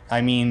fight.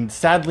 I mean,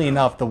 sadly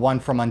enough, the one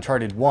from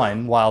Uncharted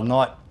 1, while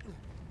not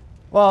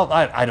Well,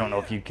 I don't know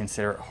if you'd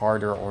consider it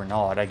harder or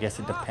not. I guess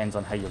it depends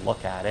on how you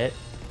look at it.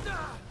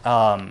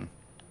 Oh,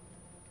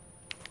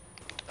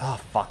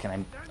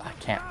 fucking, I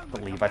can't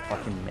believe I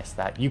fucking missed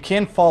that. You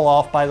can fall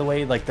off, by the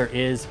way. Like, there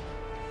is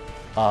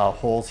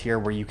holes here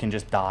where you can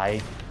just die.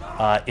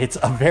 It's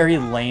a very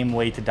lame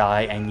way to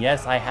die, and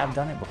yes, I have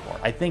done it before.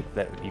 I think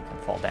that you can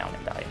fall down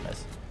and die in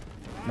this.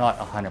 Not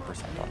 100%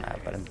 on that,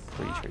 but I'm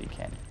pretty sure you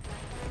can.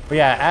 But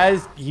yeah,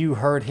 as you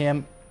heard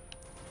him...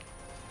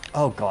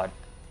 Oh, God.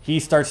 He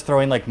starts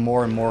throwing, like,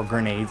 more and more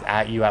grenades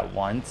at you at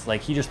once.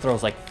 Like, he just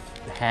throws, like,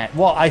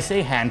 well, I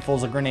say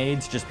handfuls of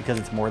grenades just because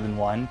it's more than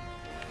one.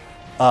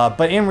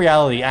 But in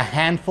reality, a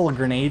handful of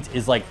grenades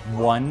is, like,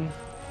 one,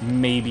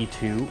 maybe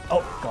two.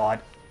 Oh, God.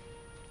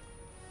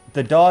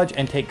 The dodge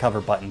and take cover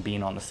button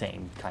being on the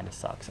same kind of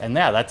sucks. And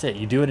yeah, that's it.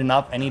 You do it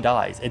enough and he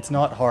dies. It's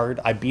not hard.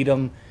 I beat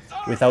him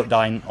without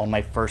dying on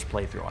my first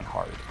playthrough on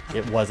hard.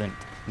 It wasn't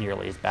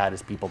nearly as bad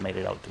as people made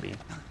it out to be.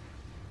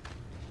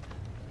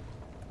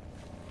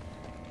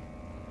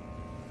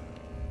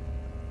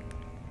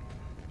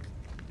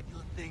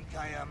 You think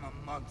I am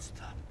a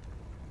monster,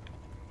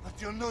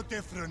 but you're no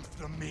different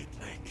from me,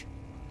 Drake.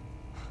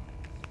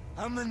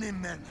 How many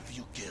men have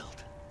you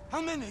killed?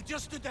 How many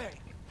just today?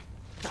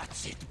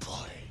 That's it,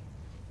 boy.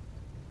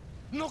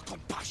 No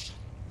compassion,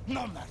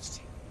 no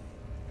mercy.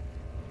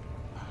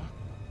 Huh?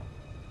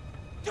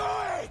 Do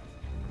it!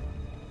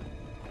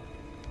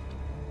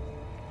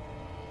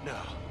 No.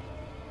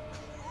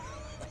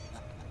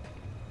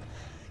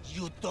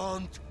 You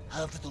don't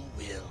have the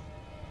will.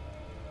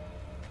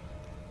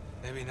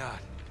 Maybe not.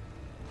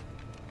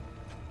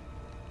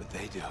 But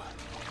they do.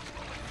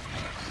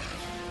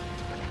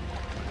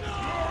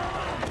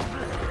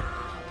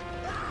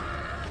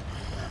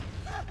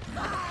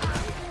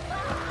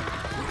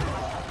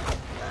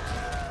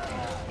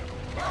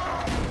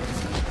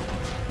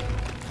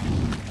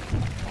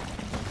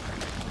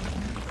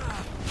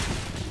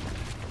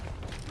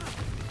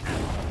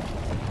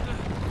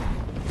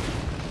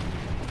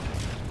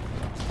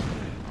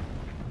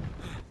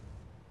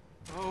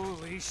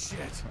 Holy shit.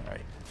 All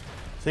right.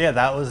 So yeah,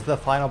 that was the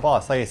final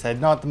boss. Like I said,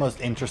 not the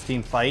most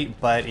interesting fight,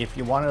 but if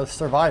you want to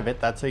survive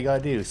it, that's what you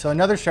gotta do. So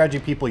another strategy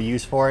people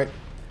use for it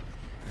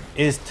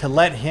is to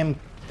let him,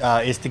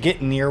 is to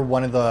get near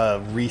one of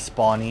the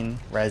respawning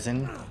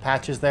resin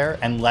patches there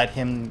and let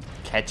him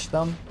catch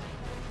them.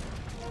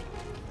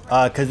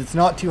 Because it's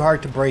not too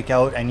hard to break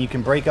out, and you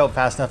can break out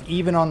fast enough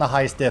even on the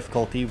highest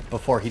difficulty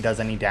before he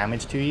does any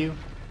damage to you.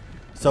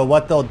 So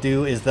what they'll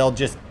do is they'll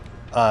just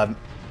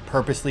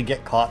purposely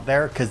get caught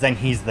there, because then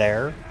he's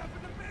there.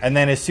 And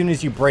then as soon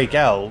as you break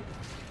out,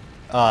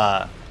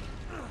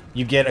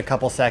 you get a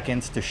couple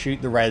seconds to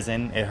shoot the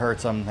resin. It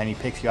hurts him, then he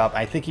picks you up.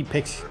 I think he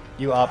picks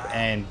you up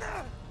and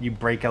you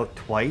break out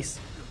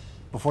twice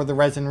before the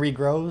resin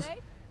regrows.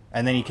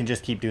 And then you can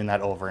just keep doing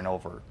that over and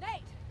over.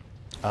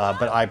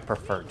 But I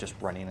prefer just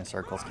running in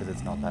circles because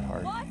it's not that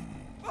hard.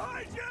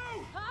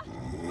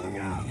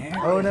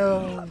 Oh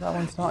no, that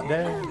one's not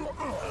dead.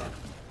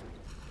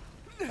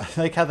 I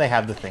like how they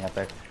have the thing up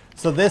there.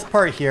 So this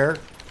part here,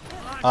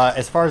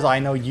 as far as I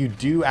know, you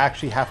do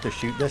actually have to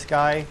shoot this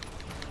guy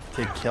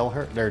to kill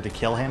her, or to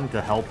kill him,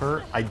 to help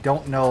her. I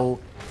don't know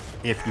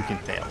if you can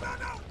fail it.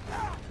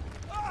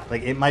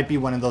 Like, it might be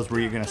one of those where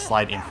you're going to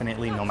slide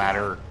infinitely no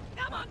matter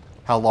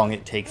how long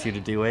it takes you to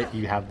do it.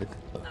 You have the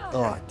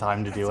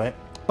time to do it.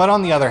 But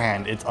on the other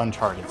hand, it's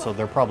Uncharted, so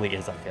there probably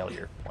is a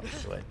failure point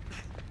to it.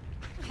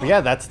 But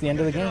yeah, that's the end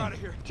of the game.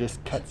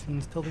 Just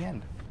cutscenes till the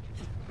end.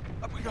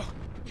 Up we go.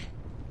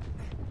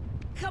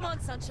 Come on,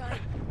 Sunshine.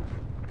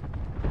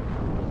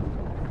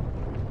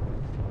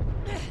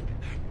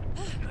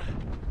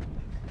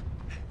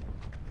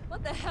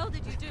 What the hell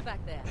did you do back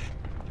there?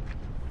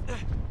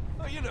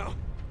 Oh, you know,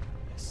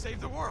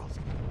 save the world.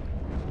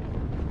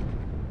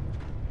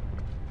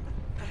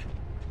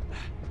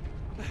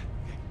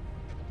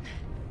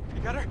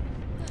 You got her?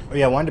 Oh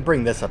yeah, I wanted to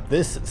bring this up.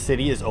 This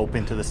city is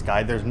open to the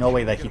sky. There's no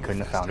way that he couldn't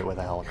have found it with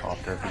a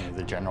helicopter if he knew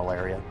the general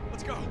area.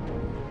 Let's go.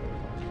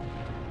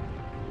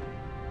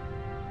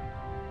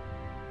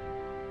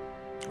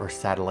 Or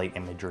satellite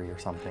imagery or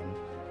something.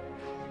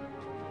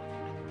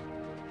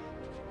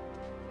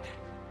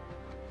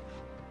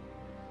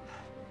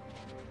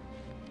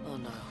 Oh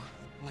no.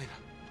 Lena.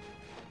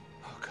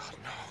 Oh God,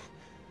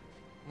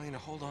 no. Lena,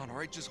 hold on, all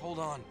right? Just hold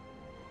on.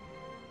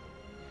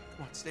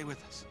 Come on, stay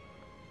with us.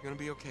 You're gonna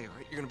be okay, all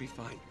right? You're gonna be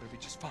fine. You're gonna be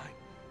just fine.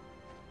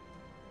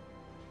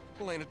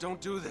 Elena,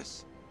 don't do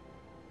this.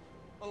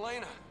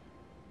 Elena.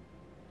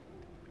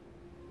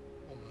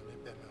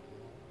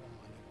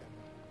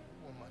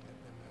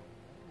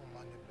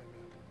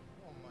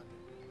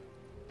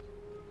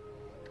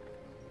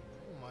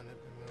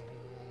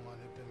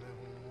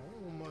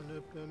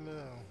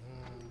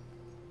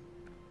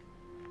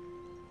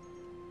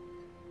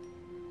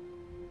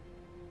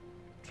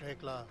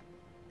 Drakela,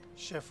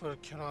 Sheffer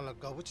kenala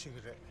gavuchi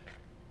gire.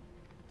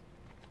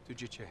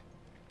 Tujiche.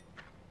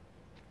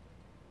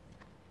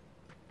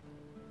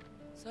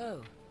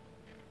 So,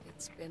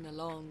 it's been a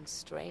long,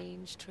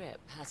 strange trip,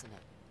 hasn't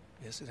it?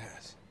 Yes, it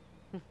has.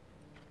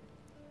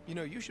 You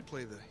know, you should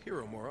play the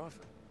hero more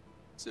often.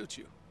 Suits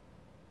you.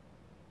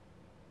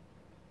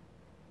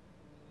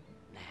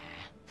 Nah.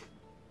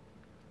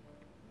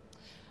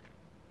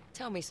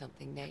 Tell me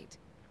something, Nate.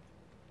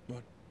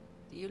 What?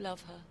 Do you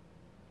love her?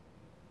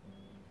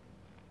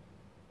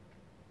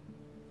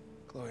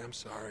 Chloe, I'm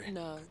sorry.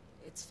 No,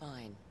 it's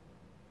fine.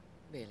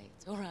 Really,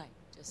 it's all right.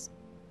 Just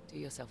do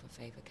yourself a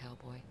favor,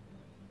 cowboy.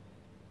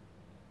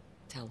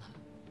 Tell her.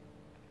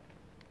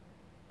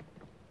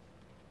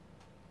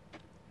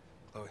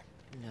 Chloe.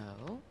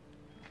 No.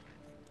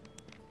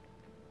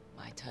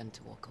 My turn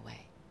to walk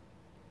away.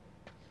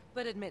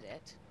 But admit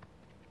it.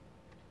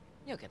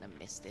 You're gonna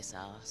miss this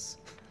ass.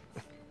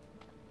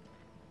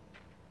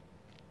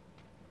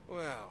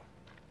 Well,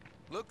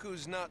 look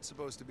who's not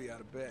supposed to be out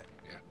of bed.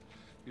 Yeah,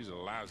 he's a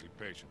lousy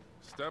patient.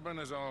 Stubborn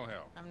as all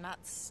hell. I'm not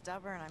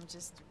stubborn, I'm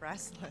just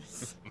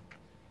restless.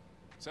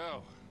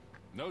 So,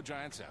 no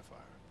giant sapphire.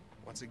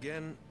 Once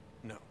again,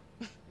 no.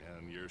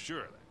 And you're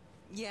sure of that?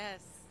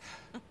 Yes.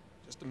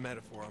 Just a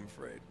metaphor, I'm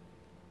afraid.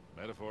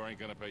 Metaphor ain't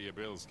gonna pay your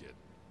bills, kid.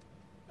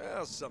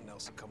 Well, something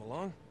else will come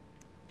along.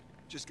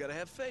 Just gotta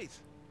have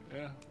faith.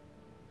 Yeah.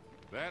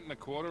 That and a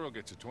quarter will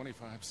get you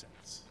 25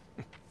 cents.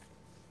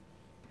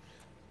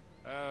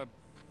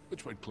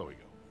 Which way'd Chloe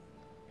go?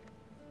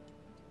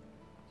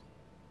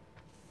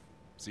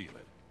 See you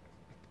later.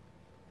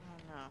 Oh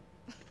no.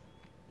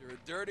 You're a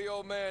dirty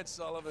old man,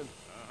 Sullivan.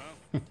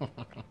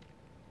 Uh-huh.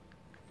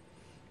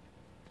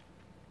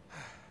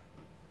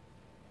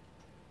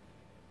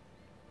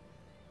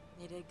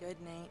 You did good,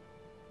 Nate.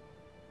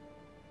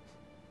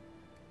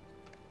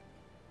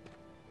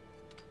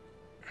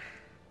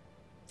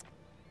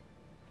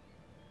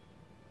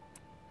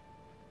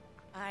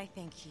 I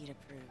think he'd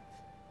approve.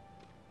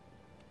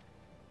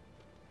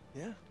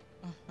 Yeah?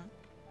 Mm-hmm.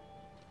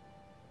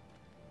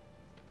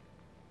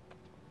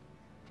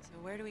 So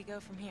where do we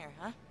go from here,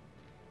 huh?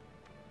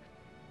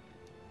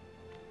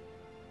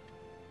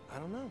 I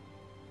don't know.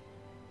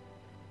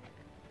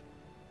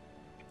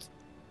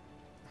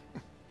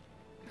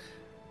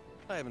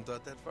 I haven't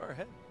thought that far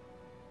ahead.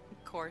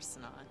 Of course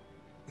not.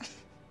 But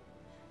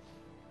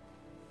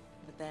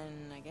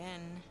then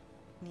again,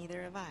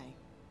 neither have I.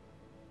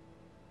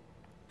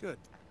 Good.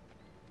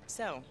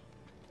 So,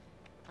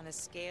 on a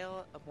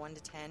scale of 1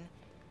 to 10,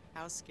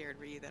 how scared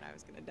were you that I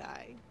was gonna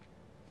die?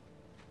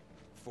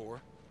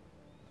 4.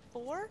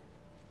 4?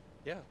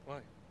 Yeah,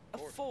 why? A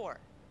 4.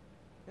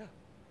 Yeah.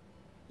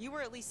 You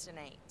were at least an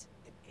 8.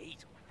 An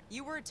 8.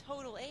 You were a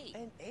total 8.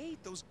 An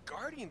 8? Those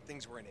Guardian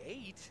things were an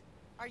 8.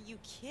 Are you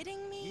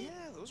kidding me?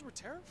 Yeah, those were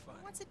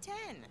terrifying. What's a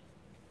 10?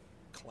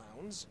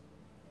 Clowns?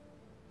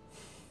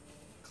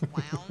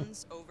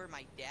 Clowns over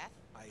my death?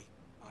 I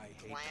hate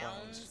clowns.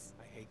 Clowns?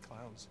 I hate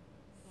clowns.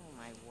 Oh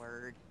my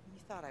word. You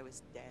thought I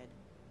was dead.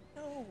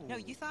 No. No,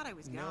 you thought I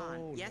was No,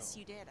 gone. Yes,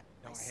 no. you did.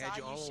 No, I I saw had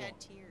you you all shed along.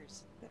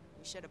 tears. You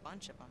shed a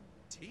bunch of them.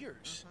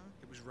 Tears?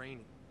 Mhm. It was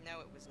raining. No,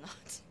 it was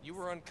not. You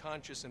were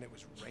unconscious and it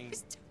was It raining.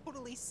 was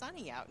totally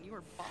sunny out and you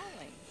were bawling.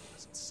 It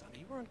wasn't sunny.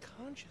 You were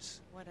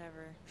unconscious.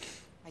 Whatever.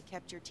 I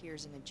kept your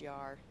tears in a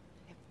jar.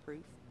 I have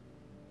proof.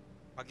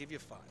 I'll give you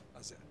 5.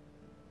 How's that?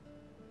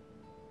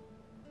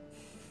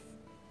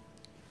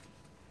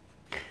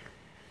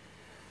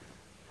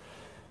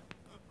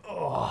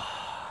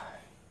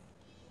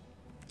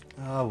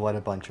 Oh, what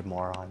a bunch of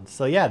morons.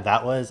 So yeah,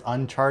 that was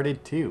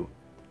Uncharted 2.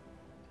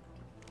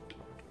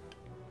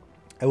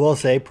 I will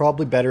say,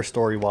 probably better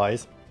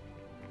story-wise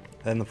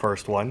than the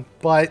first one,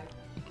 but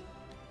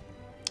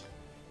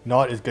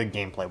not as good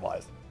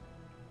gameplay-wise.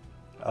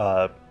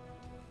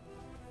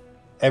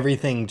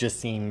 Everything just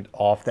seemed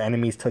off. The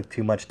enemies took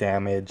too much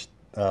damage,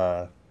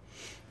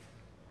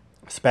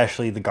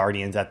 especially the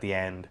Guardians at the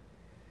end.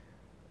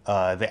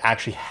 They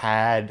actually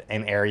had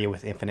an area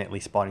with infinitely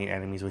spawning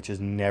enemies, which is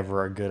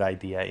never a good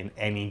idea in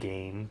any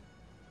game.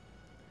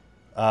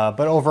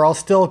 But overall,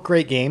 still a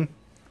great game.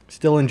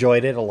 Still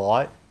enjoyed it a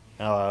lot.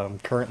 I'm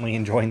currently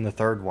enjoying the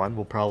third one.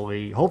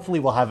 Hopefully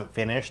we'll have it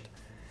finished.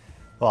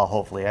 Well,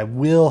 hopefully. I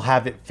will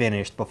have it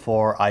finished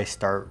before I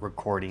start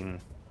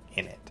recording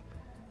in it.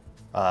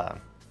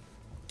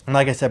 And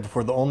like I said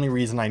before, the only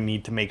reason I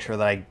need to make sure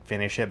that I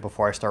finish it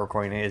before I start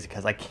recording it is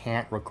because I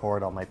can't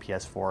record on my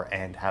PS4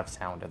 and have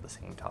sound at the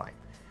same time.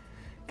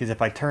 Because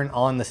if I turn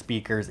on the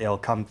speakers, it'll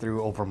come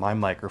through over my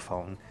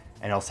microphone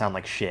and it'll sound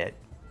like shit.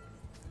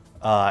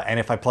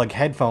 And if I plug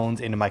headphones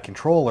into my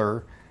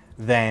controller,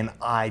 then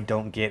I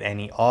don't get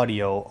any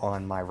audio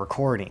on my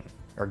recording,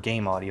 or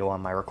game audio on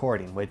my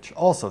recording, which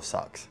also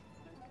sucks.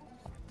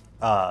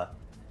 So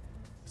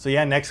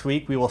yeah, next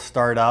week we will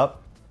start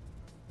up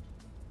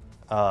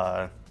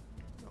a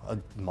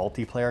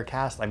multiplayer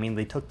cast. I mean,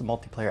 they took the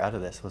multiplayer out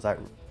of this. Was that...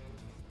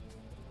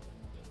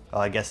 Oh,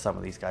 I guess some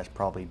of these guys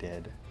probably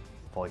did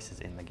voices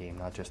in the game,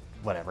 not just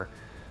whatever.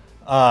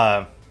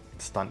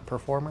 Stunt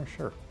performer,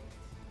 sure.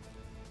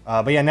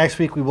 But yeah, next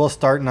week we will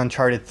start in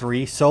Uncharted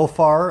 3. So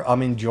far,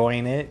 I'm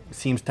enjoying it.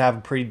 Seems to have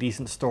a pretty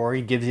decent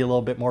story. Gives you a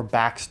little bit more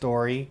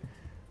backstory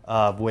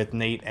with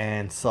Nate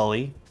and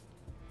Sully,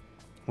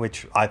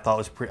 which I thought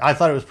was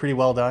it was pretty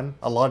well done.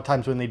 A lot of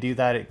times when they do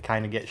that, it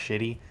kind of gets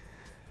shitty.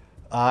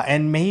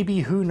 And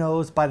maybe, who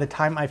knows, by the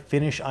time I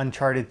finish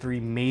Uncharted 3,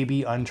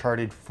 maybe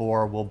Uncharted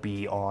 4 will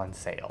be on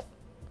sale.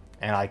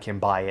 And I can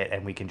buy it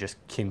and we can just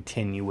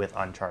continue with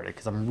Uncharted.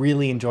 Because I'm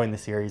really enjoying the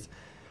series.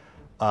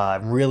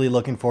 I'm really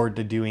looking forward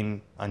to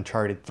doing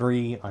Uncharted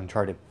 3,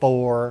 Uncharted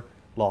 4,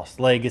 Lost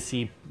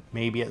Legacy,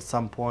 maybe at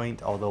some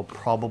point. Although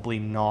probably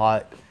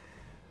not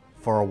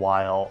for a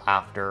while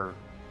after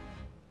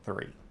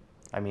 3.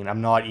 I mean,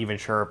 I'm not even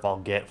sure if I'll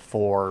get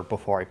 4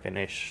 before I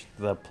finish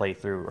the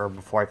playthrough, or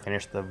before I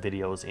finish the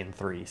videos in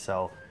 3.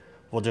 So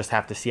we'll just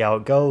have to see how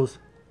it goes.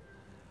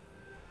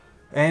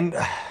 And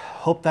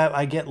hope that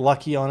I get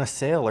lucky on a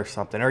sale or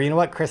something. Or you know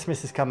what?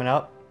 Christmas is coming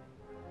up.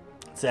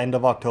 It's the end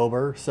of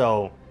October.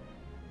 So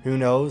who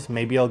knows?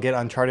 Maybe I'll get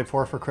Uncharted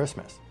 4 for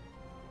Christmas.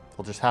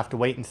 We'll just have to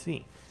wait and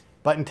see.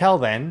 But until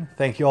then,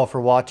 thank you all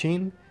for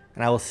watching.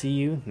 And I will see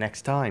you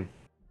next time.